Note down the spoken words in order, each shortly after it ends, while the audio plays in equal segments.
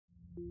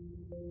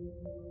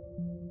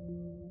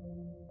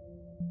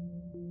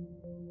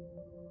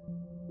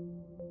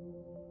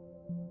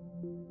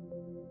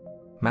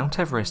Mount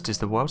Everest is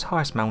the world's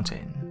highest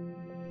mountain,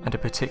 and a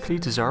particularly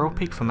desirable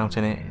peak for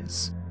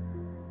mountaineers.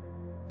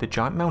 The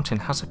giant mountain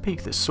has a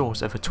peak that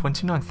soars over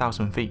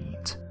 29,000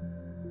 feet.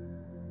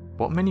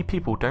 What many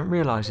people don't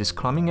realise is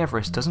climbing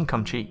Everest doesn't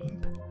come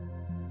cheap.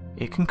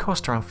 It can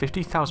cost around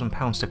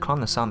 £50,000 to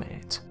climb the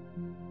summit.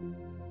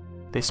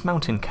 This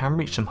mountain can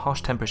reach some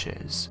harsh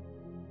temperatures,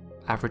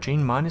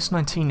 averaging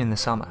 -19 in the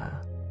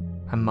summer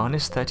and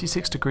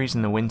 -36 degrees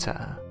in the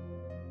winter.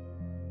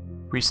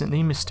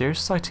 Recently, mysterious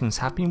sightings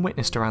have been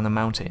witnessed around the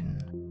mountain.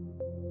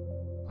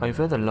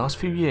 Over the last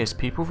few years,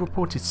 people have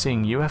reported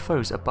seeing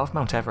UFOs above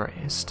Mount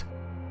Everest,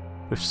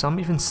 with some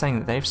even saying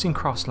that they've seen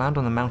crafts land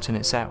on the mountain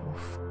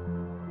itself.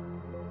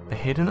 The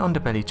Hidden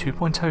Underbelly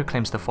 2.0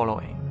 claims the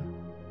following.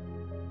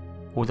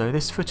 Although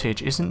this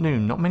footage isn't new,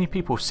 not many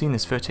people have seen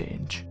this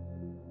footage,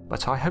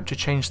 but I hope to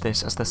change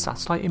this as the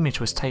satellite image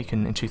was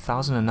taken in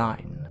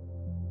 2009.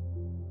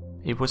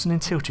 It wasn't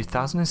until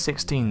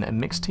 2016 that a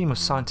mixed team of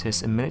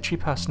scientists and military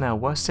personnel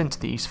were sent to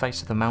the east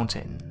face of the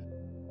mountain,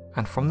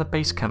 and from the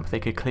base camp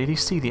they could clearly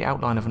see the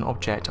outline of an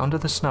object under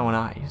the snow and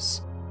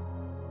ice.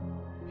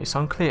 It's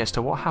unclear as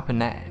to what happened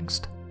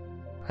next,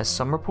 as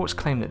some reports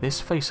claim that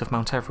this face of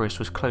Mount Everest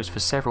was closed for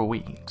several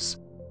weeks,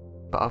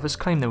 but others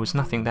claim there was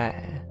nothing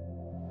there.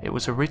 It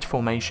was a ridge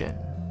formation.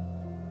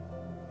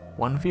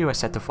 One viewer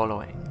said the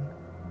following: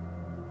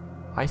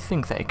 "I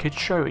think that it could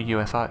show a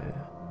UFO.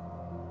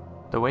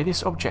 The way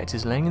this object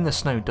is laying in the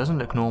snow doesn't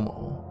look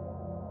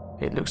normal.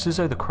 It looks as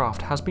though the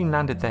craft has been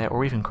landed there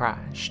or even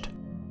crashed.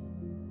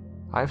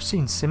 I have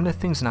seen similar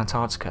things in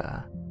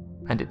Antarctica,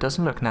 and it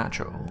doesn't look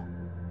natural.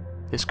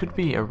 This could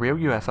be a real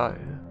UFO."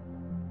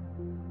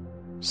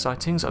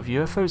 Sightings of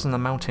UFOs on the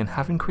mountain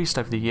have increased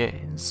over the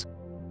years.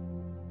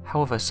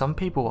 However, some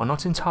people are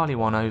not entirely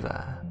won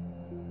over,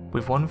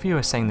 with one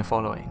viewer saying the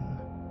following: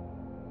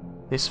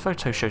 "This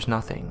photo shows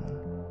nothing.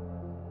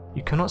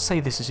 You cannot say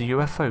this is a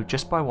UFO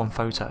just by one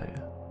photo.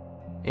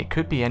 It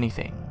could be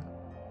anything.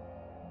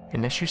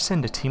 Unless you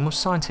send a team of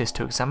scientists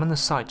to examine the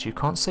site, you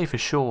can't say for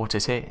sure what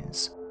it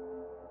is.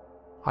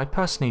 I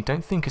personally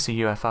don't think it's a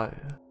UFO.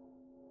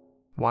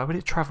 Why would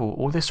it travel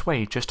all this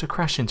way just to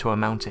crash into a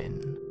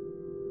mountain?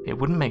 It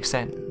wouldn't make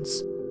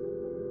sense.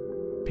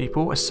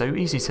 People are so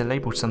easy to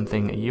label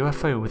something a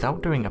UFO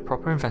without doing a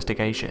proper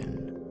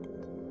investigation.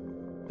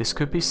 This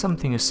could be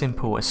something as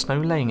simple as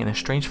snow laying in a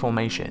strange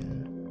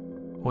formation,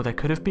 or there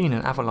could have been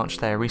an avalanche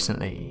there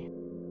recently.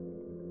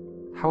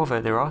 However,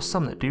 there are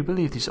some that do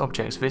believe these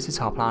objects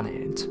visit our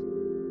planet,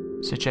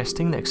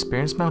 suggesting that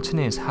experienced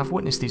mountaineers have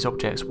witnessed these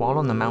objects while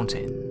on the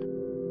mountain.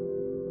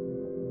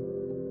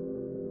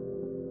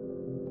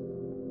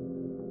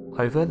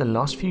 Over the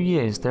last few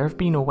years, there have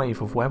been a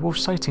wave of werewolf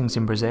sightings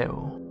in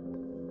Brazil.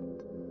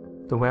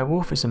 The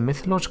werewolf is a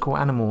mythological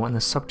animal and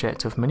the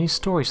subject of many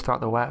stories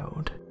throughout the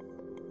world.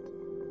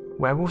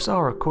 Werewolves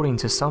are, according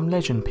to some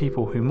legend,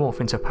 people who morph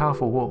into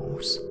powerful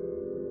wolves.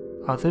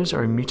 Others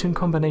are a mutant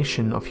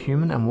combination of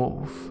human and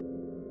wolf.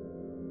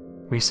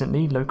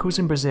 Recently, locals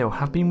in Brazil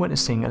have been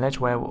witnessing alleged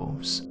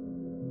werewolves.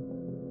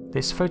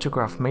 This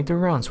photograph made the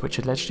rounds, which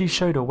allegedly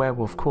showed a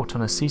werewolf caught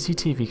on a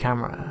CCTV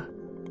camera.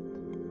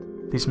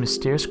 These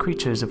mysterious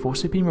creatures have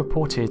also been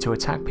reported to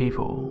attack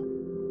people.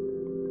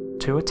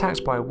 2 attacks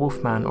by a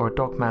wolfman or a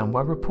dogman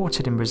were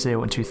reported in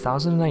Brazil in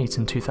 2008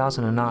 and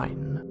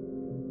 2009.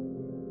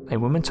 A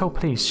woman told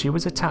police she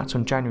was attacked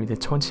on January the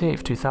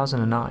 28th,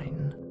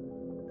 2009.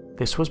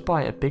 This was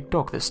by a big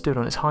dog that stood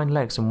on its hind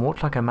legs and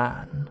walked like a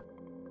man.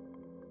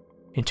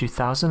 In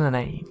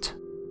 2008,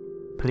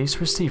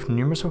 police received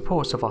numerous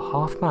reports of a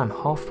half-man,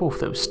 half-wolf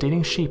that was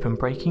stealing sheep and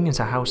breaking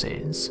into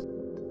houses.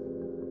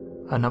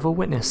 Another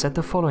witness said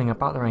the following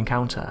about their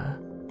encounter: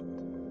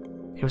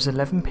 "It was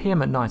 11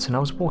 PM at night and I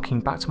was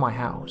walking back to my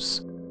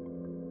house.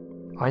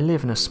 I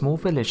live in a small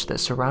village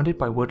that's surrounded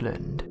by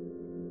woodland.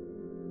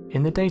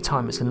 In the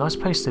daytime it's a nice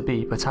place to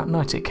be, but at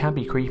night it can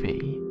be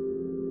creepy.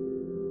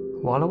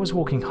 While I was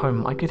walking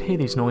home I could hear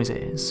these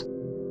noises.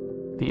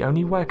 The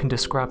only way I can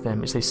describe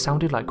them is they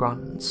sounded like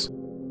grunts.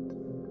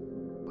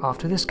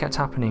 After this kept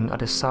happening, I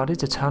decided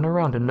to turn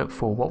around and look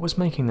for what was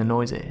making the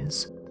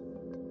noises.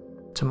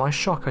 To my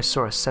shock, I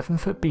saw a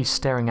 7-foot beast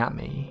staring at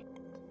me.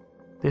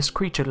 This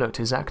creature looked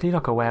exactly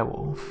like a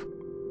werewolf.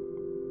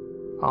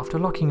 After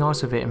locking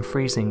eyes with it and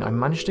freezing, I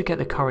managed to get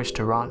the courage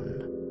to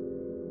run.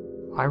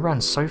 I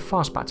ran so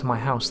fast back to my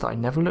house that I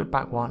never looked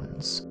back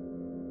once.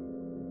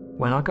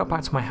 When I got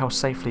back to my house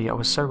safely, I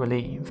was so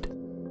relieved.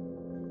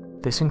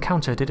 This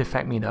encounter did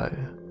affect me though.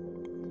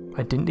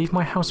 I didn't leave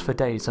my house for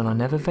days and I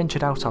never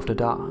ventured out after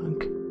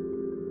dark.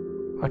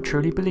 I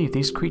truly believe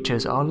these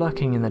creatures are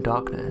lurking in the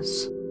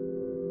darkness."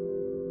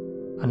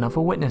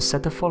 Another witness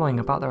said the following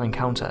about their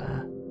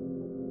encounter: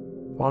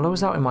 "While I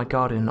was out in my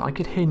garden, I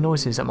could hear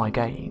noises at my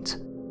gate.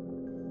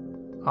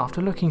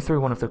 After looking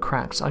through one of the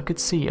cracks, I could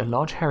see a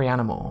large hairy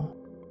animal.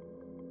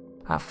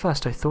 At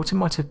first I thought it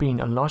might have been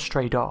a large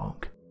stray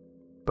dog,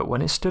 but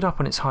when it stood up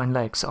on its hind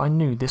legs, I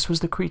knew this was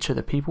the creature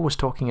that people was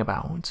talking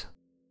about."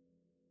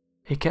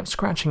 It kept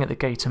scratching at the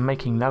gate and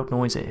making loud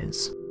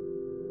noises.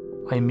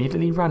 I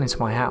immediately ran into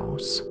my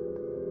house.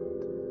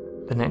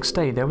 The next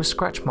day there were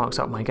scratch marks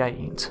up my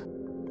gate.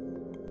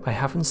 I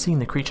haven't seen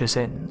the creature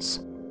since.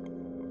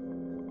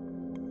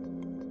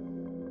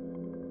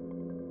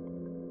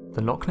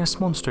 The Loch Ness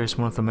Monster is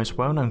one of the most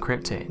well-known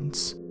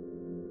cryptids.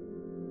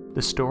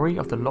 The story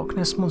of the Loch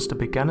Ness Monster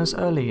began as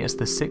early as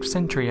the 6th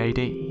century AD,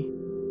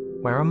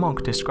 where a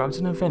monk described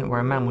an event where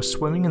a man was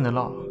swimming in the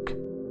loch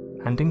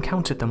and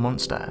encountered the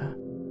monster.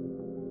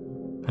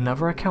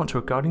 Another account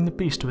regarding the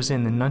beast was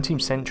in the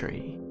 19th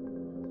century,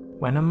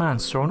 when a man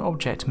saw an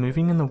object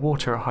moving in the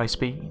water at high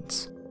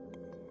speeds.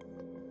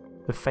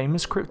 The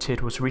famous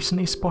cryptid was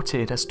recently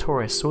spotted as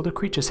tourists saw the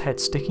creature's head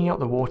sticking out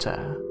the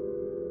water.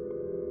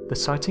 The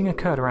sighting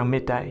occurred around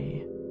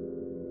midday.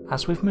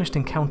 As with most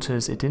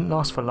encounters, it didn't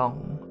last for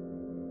long.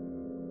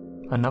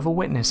 Another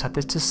witness had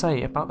this to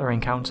say about their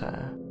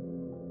encounter.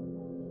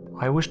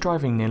 I was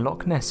driving near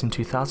Loch Ness in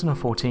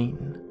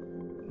 2014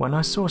 when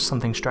I saw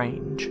something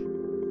strange.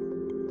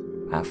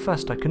 At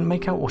first I couldn't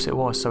make out what it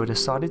was, so I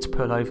decided to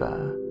pull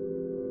over.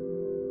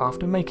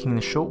 After making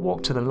the short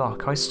walk to the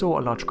loch, I saw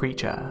a large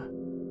creature.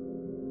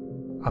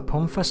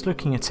 Upon first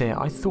looking at it,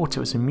 I thought it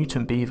was a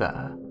mutant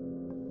beaver,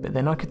 but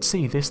then I could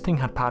see this thing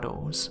had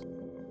paddles.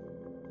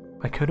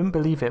 I couldn't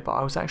believe it, but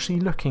I was actually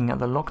looking at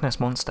the Loch Ness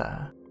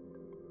Monster.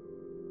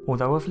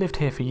 Although I've lived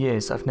here for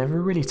years, I've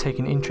never really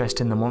taken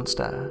interest in the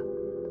monster,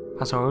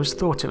 as I always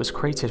thought it was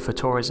created for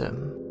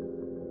tourism.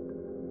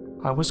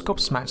 I was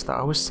gobsmacked that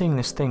I was seeing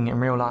this thing in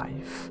real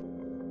life.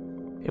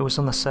 It was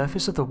on the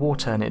surface of the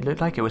water and it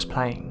looked like it was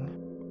playing.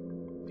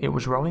 It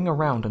was rolling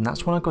around, and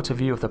that's when I got a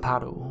view of the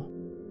paddle.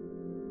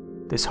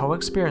 This whole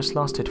experience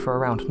lasted for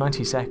around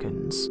 90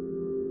 seconds.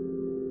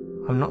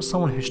 I'm not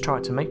someone who's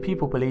tried to make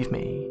people believe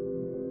me.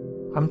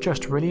 I'm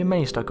just really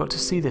amazed I got to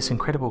see this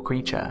incredible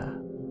creature.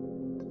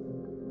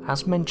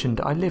 As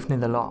mentioned, I live near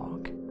the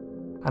loch,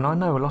 and I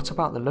know a lot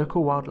about the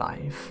local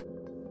wildlife,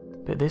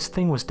 but this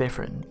thing was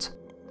different.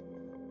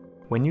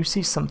 When you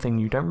see something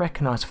you don't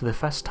recognise for the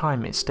first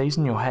time, it stays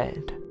in your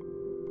head,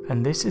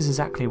 and this is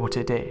exactly what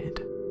it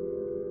did.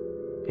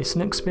 It's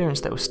an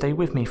experience that will stay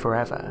with me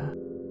forever.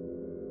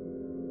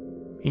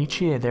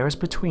 Each year there is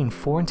between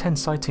 4 and 10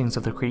 sightings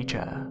of the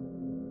creature.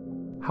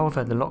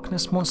 However, the Loch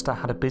Ness Monster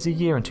had a busy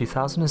year in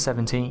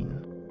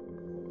 2017,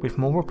 with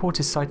more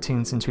reported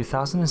sightings in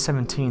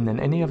 2017 than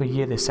any other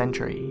year this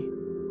century.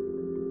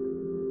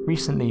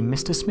 Recently,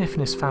 Mr. Smith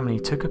and his family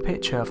took a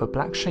picture of a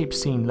black shape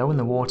seen low in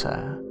the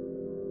water.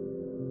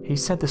 He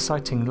said the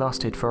sighting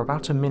lasted for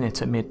about a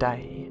minute at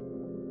midday.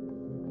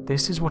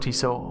 This is what he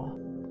saw.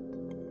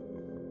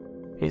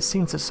 It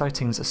seems that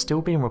sightings are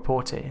still being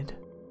reported.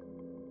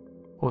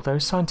 Although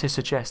scientists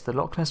suggest the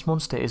Loch Ness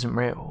Monster isn't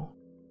real,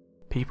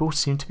 people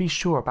seem to be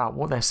sure about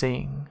what they're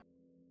seeing.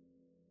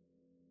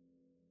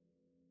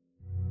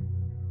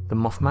 The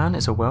Mothman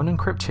is a well-known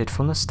cryptid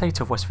from the state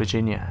of West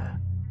Virginia.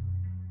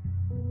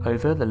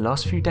 Over the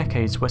last few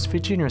decades, West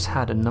Virginia has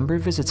had a number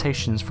of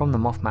visitations from the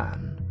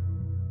Mothman.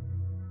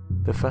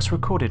 The first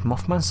recorded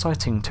Mothman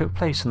sighting took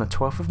place on the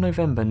 12th of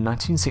November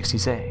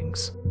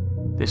 1966.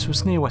 This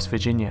was near West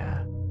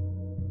Virginia.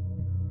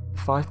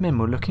 5 men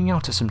were looking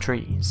out at some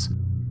trees,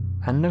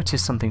 and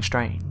noticed something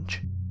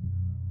strange.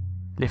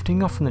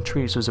 Lifting off from the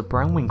trees was a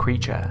brown-winged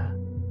creature.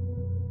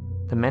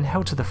 The men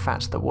held to the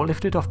fact that what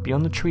lifted off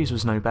beyond the trees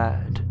was no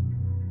bird.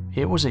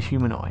 It was a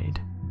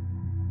humanoid.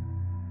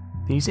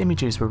 These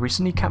images were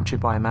recently captured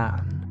by a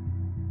man.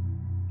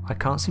 I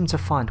can't seem to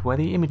find where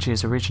the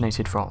images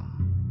originated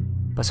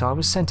from, but I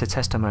was sent a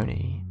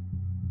testimony.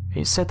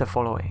 It said the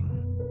following: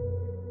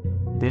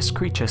 "This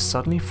creature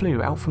suddenly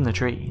flew out from the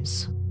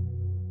trees.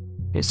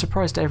 It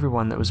surprised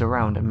everyone that was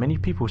around and many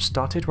people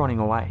started running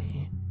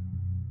away.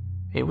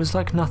 It was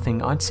like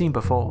nothing I'd seen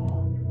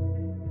before.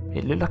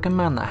 It looked like a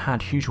man that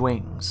had huge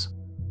wings.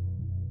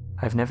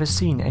 I've never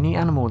seen any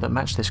animal that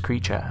matched this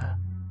creature.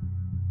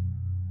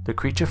 The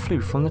creature flew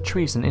from the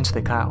trees and into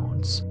the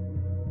clouds.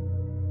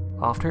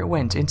 After it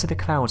went into the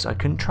clouds, I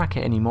couldn't track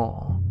it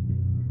anymore.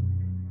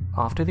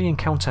 After the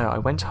encounter, I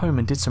went home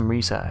and did some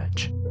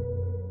research.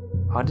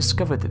 I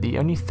discovered that the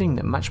only thing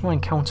that matched my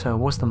encounter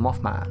was the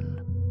Mothman.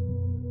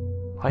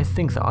 I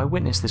think that I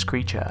witnessed this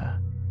creature.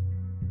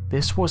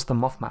 This was the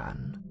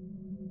Mothman.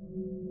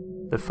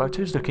 The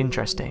photos look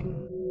interesting,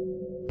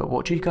 but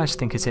what do you guys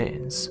think it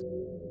is?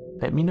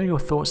 Let me know your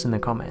thoughts in the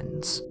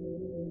comments."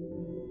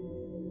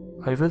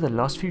 Over the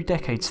last few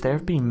decades, there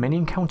have been many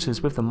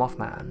encounters with the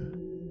Mothman.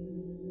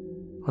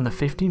 On the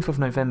 15th of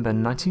November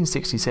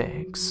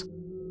 1966,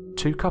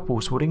 2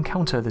 couples would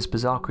encounter this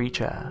bizarre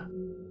creature.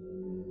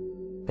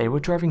 They were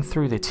driving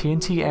through the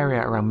TNT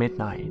area around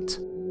midnight,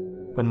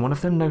 when one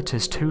of them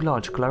noticed 2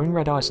 large glowing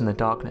red eyes in the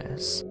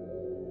darkness.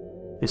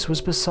 This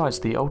was besides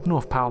the Old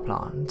North power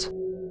plant.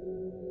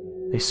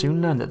 They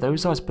soon learned that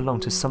those eyes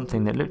belonged to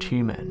something that looked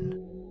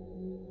human.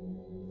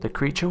 The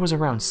creature was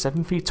around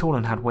 7 feet tall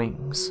and had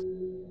wings.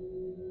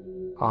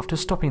 After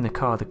stopping the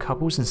car, the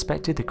couples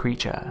inspected the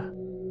creature.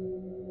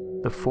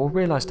 The 4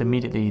 realized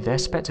immediately their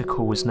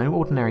spectacle was no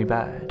ordinary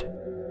bird.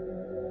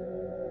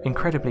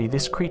 Incredibly,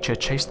 this creature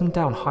chased them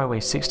down Highway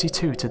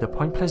 62 to the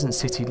Point Pleasant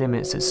city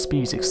limits at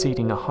speeds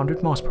exceeding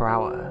 100 miles per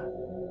hour.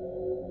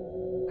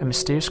 A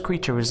mysterious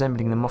creature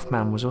resembling the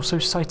Mothman was also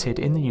sighted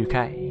in the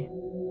UK.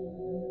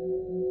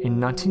 In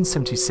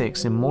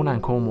 1976 in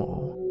Moorland,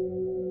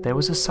 Cornwall, there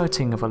was a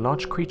sighting of a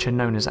large creature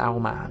known as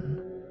Owlman.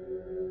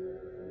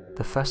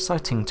 The first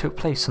sighting took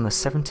place on the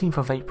 17th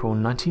of April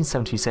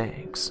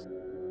 1976,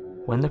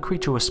 when the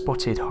creature was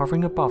spotted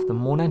hovering above the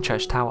Moorland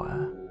Church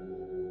Tower.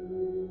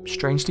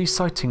 Strangely,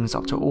 sightings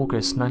up to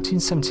August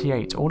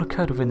 1978 all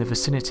occurred within the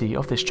vicinity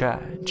of this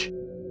church.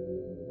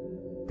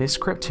 This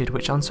cryptid,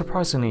 which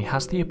unsurprisingly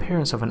has the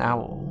appearance of an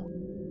owl,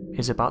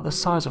 is about the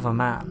size of a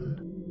man.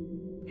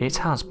 It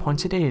has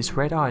pointed ears,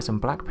 red eyes and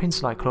black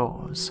pincer-like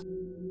claws.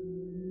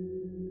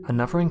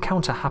 Another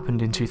encounter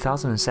happened in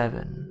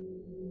 2007.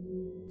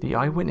 The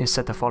eyewitness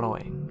said the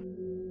following: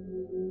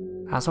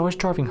 "As I was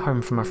driving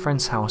home from a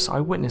friend's house, I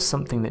witnessed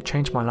something that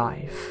changed my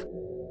life.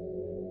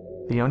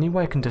 The only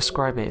way I can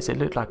describe it is it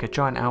looked like a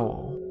giant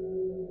owl.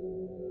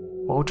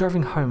 While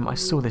driving home, I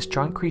saw this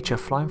giant creature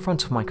fly in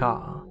front of my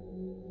car.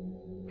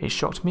 It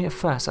shocked me at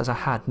first as I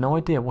had no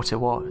idea what it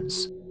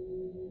was.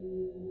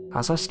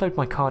 As I slowed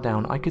my car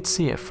down, I could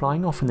see it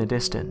flying off in the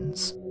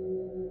distance.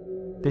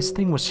 This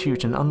thing was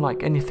huge and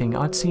unlike anything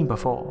I'd seen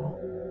before.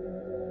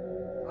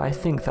 I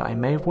think that I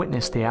may have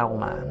witnessed the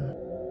Owlman."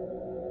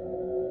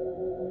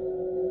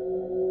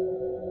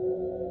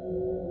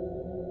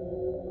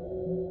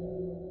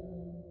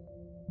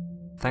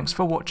 Thanks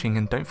for watching,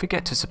 and don't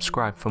forget to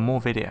subscribe for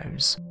more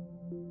videos.